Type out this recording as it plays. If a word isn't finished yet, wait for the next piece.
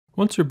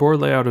Once your board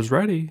layout is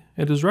ready,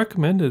 it is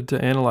recommended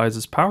to analyze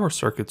its power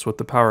circuits with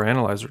the Power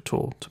Analyzer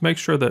tool to make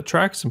sure that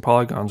tracks and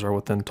polygons are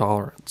within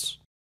tolerance.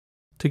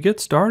 To get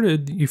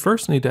started, you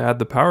first need to add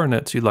the power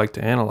nets you'd like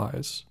to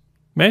analyze.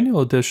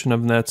 Manual addition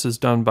of nets is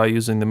done by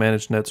using the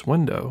Manage Nets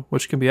window,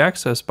 which can be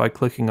accessed by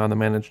clicking on the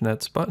Manage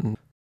Nets button.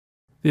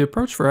 The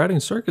approach for adding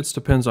circuits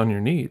depends on your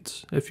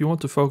needs. If you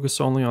want to focus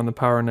only on the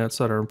power nets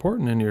that are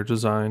important in your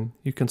design,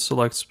 you can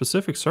select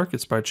specific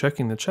circuits by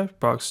checking the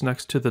checkbox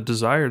next to the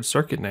desired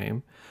circuit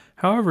name.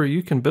 However,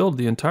 you can build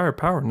the entire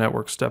power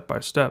network step by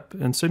step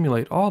and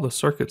simulate all the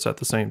circuits at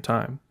the same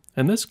time.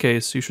 In this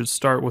case, you should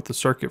start with the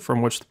circuit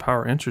from which the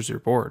power enters your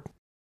board.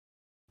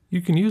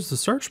 You can use the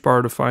search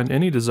bar to find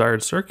any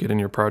desired circuit in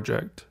your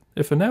project.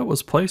 If a net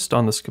was placed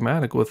on the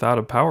schematic without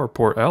a power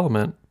port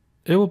element,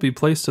 it will be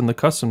placed in the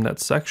Custom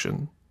Nets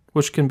section,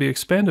 which can be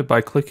expanded by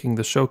clicking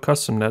the Show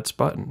Custom Nets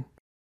button.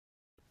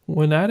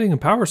 When adding a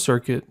power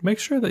circuit, make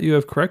sure that you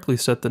have correctly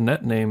set the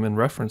net name and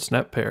reference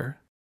net pair.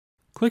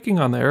 Clicking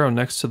on the arrow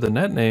next to the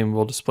net name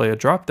will display a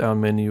drop-down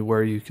menu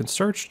where you can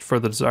search for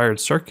the desired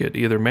circuit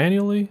either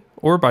manually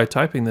or by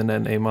typing the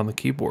net name on the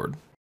keyboard.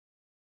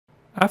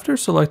 After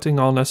selecting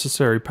all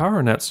necessary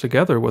power nets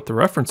together with the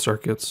reference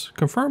circuits,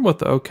 confirm with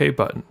the OK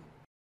button.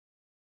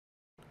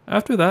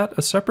 After that,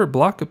 a separate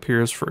block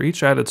appears for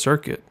each added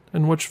circuit,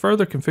 in which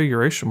further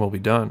configuration will be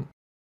done.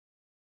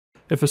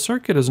 If a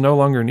circuit is no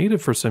longer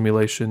needed for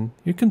simulation,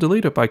 you can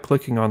delete it by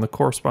clicking on the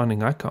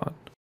corresponding icon.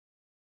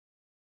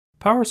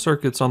 Power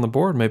circuits on the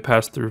board may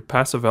pass through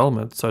passive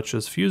elements such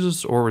as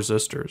fuses or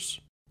resistors,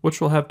 which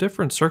will have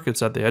different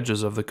circuits at the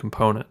edges of the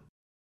component.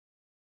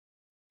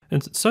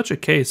 In such a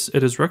case,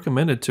 it is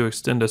recommended to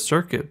extend a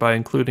circuit by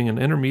including an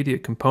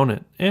intermediate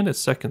component and its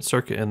second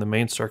circuit in the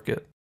main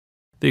circuit.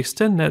 The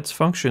Extend Nets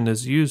function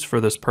is used for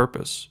this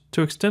purpose.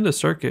 To extend a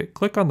circuit,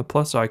 click on the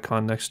plus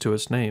icon next to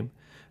its name,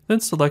 then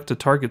select a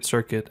target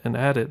circuit and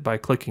add it by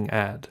clicking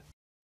Add.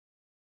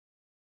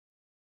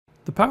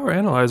 The Power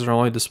Analyzer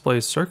only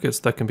displays circuits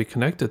that can be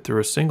connected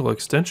through a single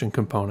extension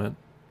component.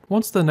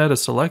 Once the net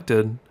is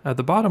selected, at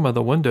the bottom of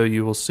the window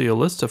you will see a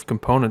list of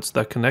components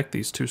that connect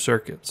these two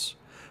circuits,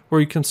 where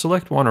you can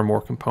select one or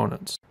more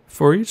components.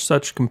 For each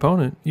such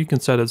component, you can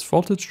set its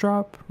voltage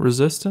drop,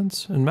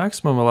 resistance, and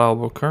maximum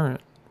allowable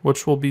current,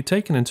 which will be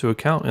taken into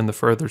account in the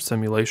further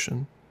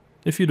simulation.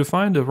 If you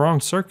defined a wrong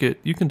circuit,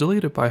 you can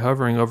delete it by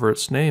hovering over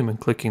its name and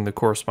clicking the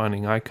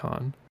corresponding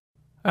icon.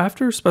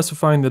 After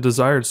specifying the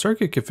desired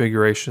circuit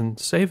configuration,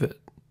 save it.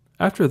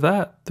 After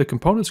that, the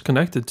components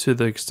connected to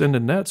the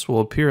extended nets will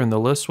appear in the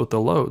list with the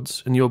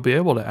loads, and you'll be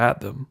able to add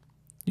them.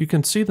 You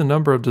can see the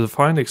number of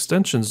defined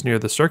extensions near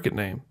the circuit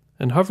name,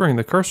 and hovering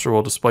the cursor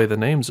will display the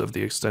names of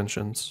the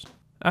extensions.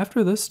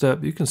 After this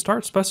step, you can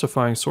start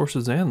specifying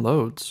sources and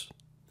loads.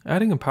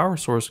 Adding a power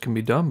source can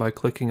be done by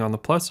clicking on the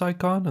plus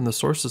icon in the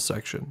Sources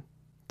section.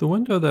 The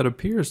window that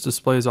appears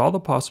displays all the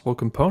possible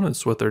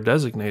components with their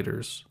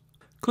designators.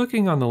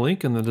 Clicking on the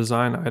link in the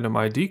Design Item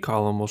ID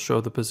column will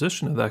show the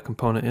position of that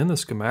component in the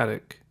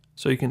schematic,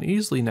 so you can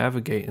easily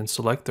navigate and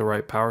select the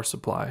right power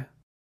supply.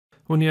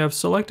 When you have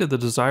selected the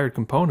desired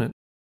component,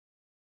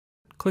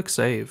 click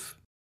Save.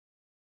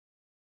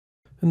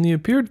 In the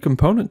appeared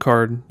component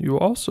card, you will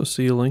also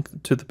see a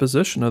link to the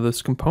position of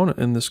this component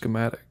in the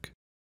schematic.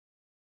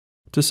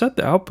 To set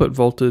the output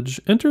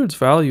voltage, enter its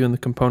value in the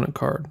component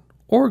card,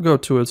 or go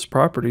to its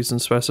properties and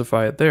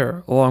specify it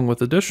there, along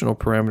with additional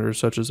parameters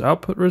such as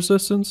output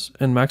resistance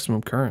and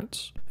maximum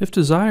currents. If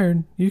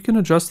desired, you can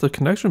adjust the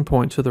connection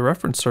point to the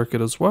reference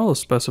circuit as well as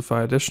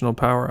specify additional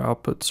power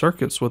output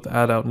circuits with the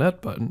Add Out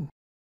Net button.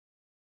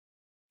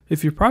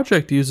 If your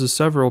project uses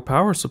several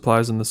power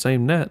supplies in the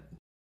same net,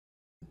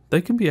 they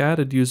can be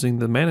added using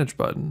the Manage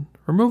button.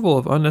 Removal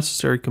of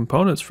unnecessary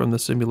components from the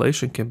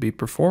simulation can be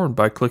performed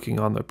by clicking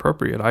on the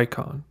appropriate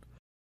icon.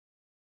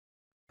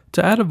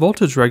 To add a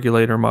voltage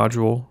regulator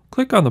module,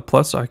 click on the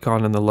plus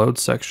icon in the Load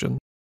section,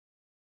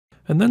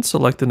 and then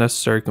select the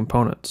necessary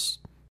components.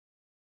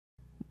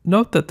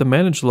 Note that the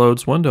Manage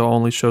Loads window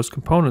only shows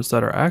components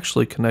that are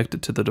actually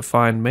connected to the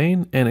defined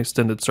main and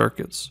extended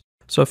circuits,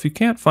 so if you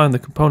can't find the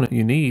component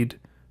you need,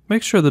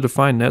 make sure the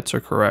defined nets are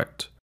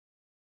correct.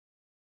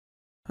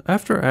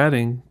 After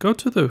adding, go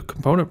to the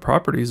component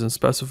properties and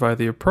specify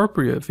the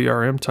appropriate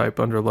VRM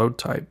type under Load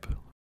Type.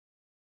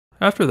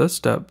 After this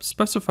step,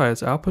 specify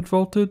its output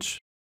voltage,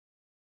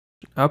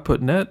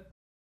 output net,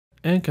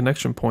 and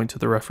connection point to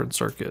the reference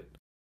circuit.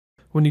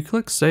 When you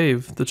click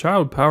Save, the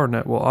child power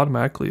net will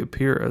automatically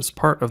appear as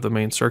part of the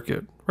main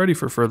circuit, ready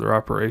for further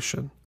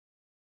operation.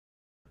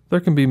 There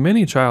can be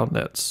many child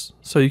nets,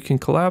 so you can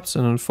collapse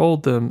and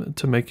unfold them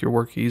to make your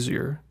work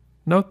easier.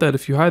 Note that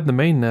if you hide the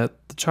main net,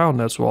 the child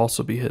nets will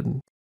also be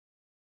hidden.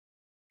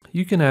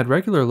 You can add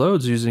regular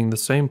loads using the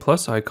same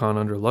plus icon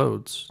under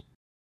Loads.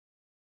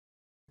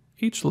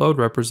 Each load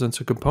represents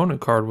a component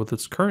card with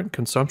its current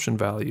consumption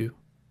value.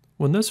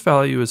 When this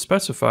value is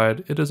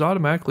specified, it is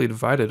automatically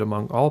divided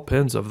among all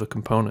pins of the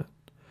component.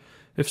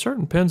 If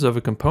certain pins of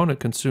a component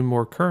consume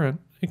more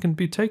current, it can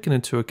be taken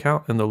into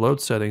account in the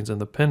load settings in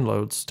the pin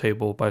loads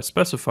table by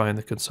specifying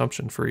the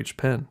consumption for each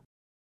pin.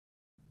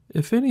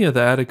 If any of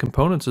the added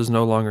components is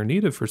no longer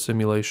needed for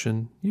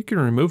simulation, you can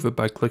remove it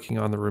by clicking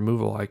on the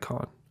removal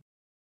icon.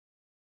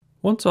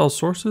 Once all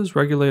sources,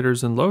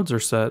 regulators, and loads are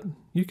set,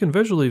 you can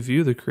visually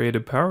view the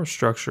created power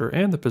structure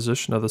and the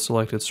position of the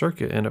selected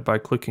circuit in it by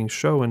clicking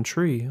Show in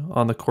Tree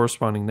on the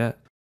corresponding net.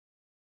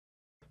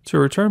 To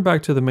return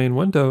back to the main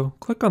window,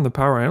 click on the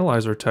Power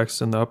Analyzer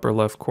text in the upper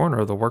left corner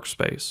of the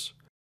workspace.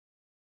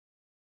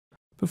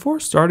 Before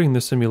starting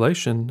the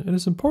simulation, it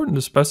is important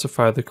to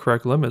specify the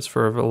correct limits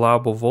for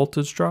allowable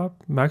voltage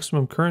drop,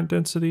 maximum current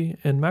density,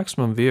 and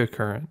maximum via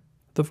current.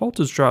 The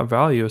voltage drop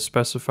value is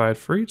specified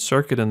for each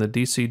circuit in the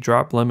DC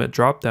drop limit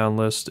drop-down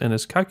list and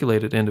is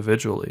calculated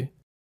individually.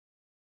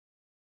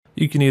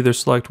 You can either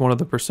select one of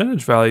the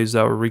percentage values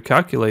that will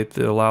recalculate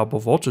the allowable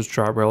voltage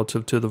drop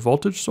relative to the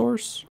voltage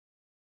source,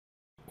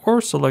 or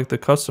select the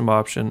custom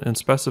option and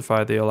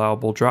specify the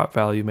allowable drop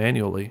value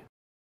manually.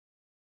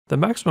 The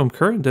maximum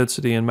current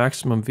density and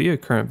maximum via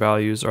current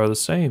values are the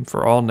same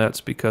for all nets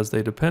because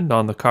they depend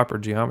on the copper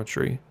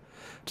geometry.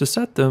 To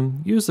set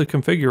them, use the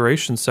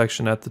configuration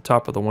section at the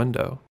top of the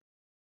window.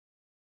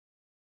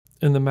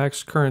 In the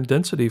max current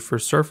density for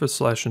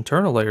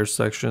surface/internal layers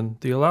section,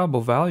 the allowable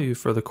value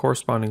for the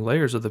corresponding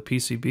layers of the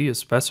PCB is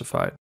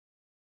specified.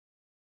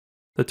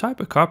 The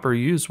type of copper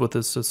used with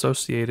its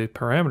associated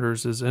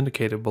parameters is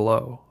indicated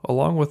below,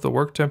 along with the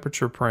work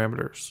temperature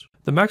parameters.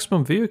 The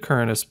maximum via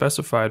current is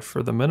specified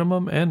for the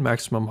minimum and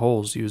maximum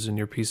holes used in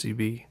your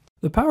PCB.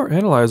 The Power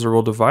Analyzer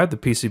will divide the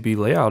PCB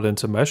layout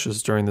into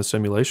meshes during the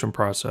simulation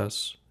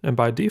process, and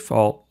by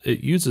default,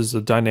 it uses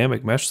a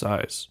dynamic mesh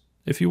size.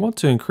 If you want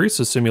to increase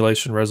the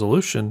simulation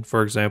resolution,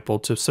 for example,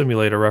 to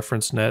simulate a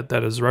reference net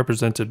that is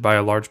represented by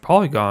a large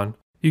polygon,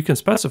 you can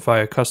specify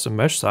a custom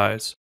mesh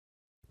size.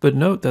 But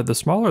note that the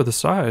smaller the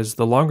size,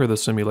 the longer the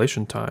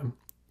simulation time.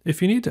 If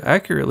you need to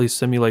accurately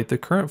simulate the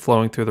current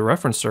flowing through the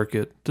reference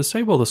circuit,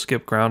 disable the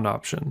skip ground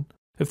option.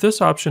 If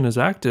this option is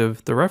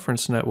active, the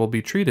reference net will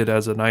be treated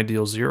as an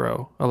ideal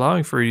 0,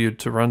 allowing for you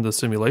to run the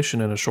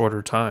simulation in a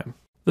shorter time.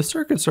 The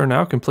circuits are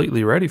now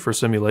completely ready for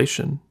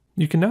simulation.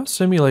 You can now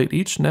simulate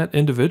each net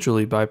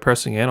individually by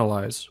pressing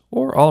Analyze,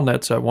 or all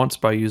nets at once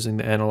by using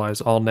the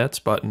Analyze All Nets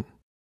button.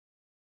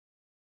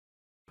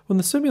 When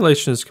the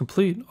simulation is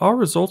complete, all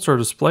results are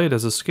displayed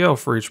as a scale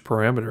for each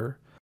parameter.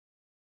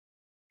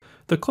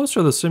 The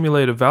closer the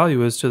simulated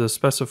value is to the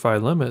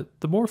specified limit,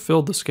 the more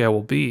filled the scale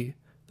will be.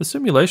 The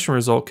simulation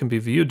result can be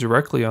viewed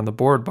directly on the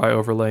board by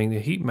overlaying the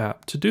heat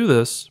map. To do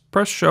this,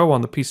 press Show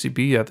on the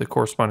PCB at the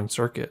corresponding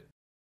circuit.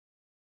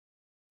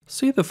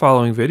 See the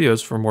following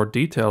videos for more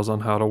details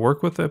on how to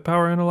work with the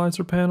Power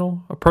Analyzer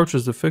panel,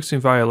 approaches to fixing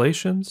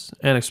violations,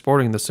 and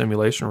exporting the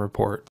simulation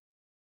report.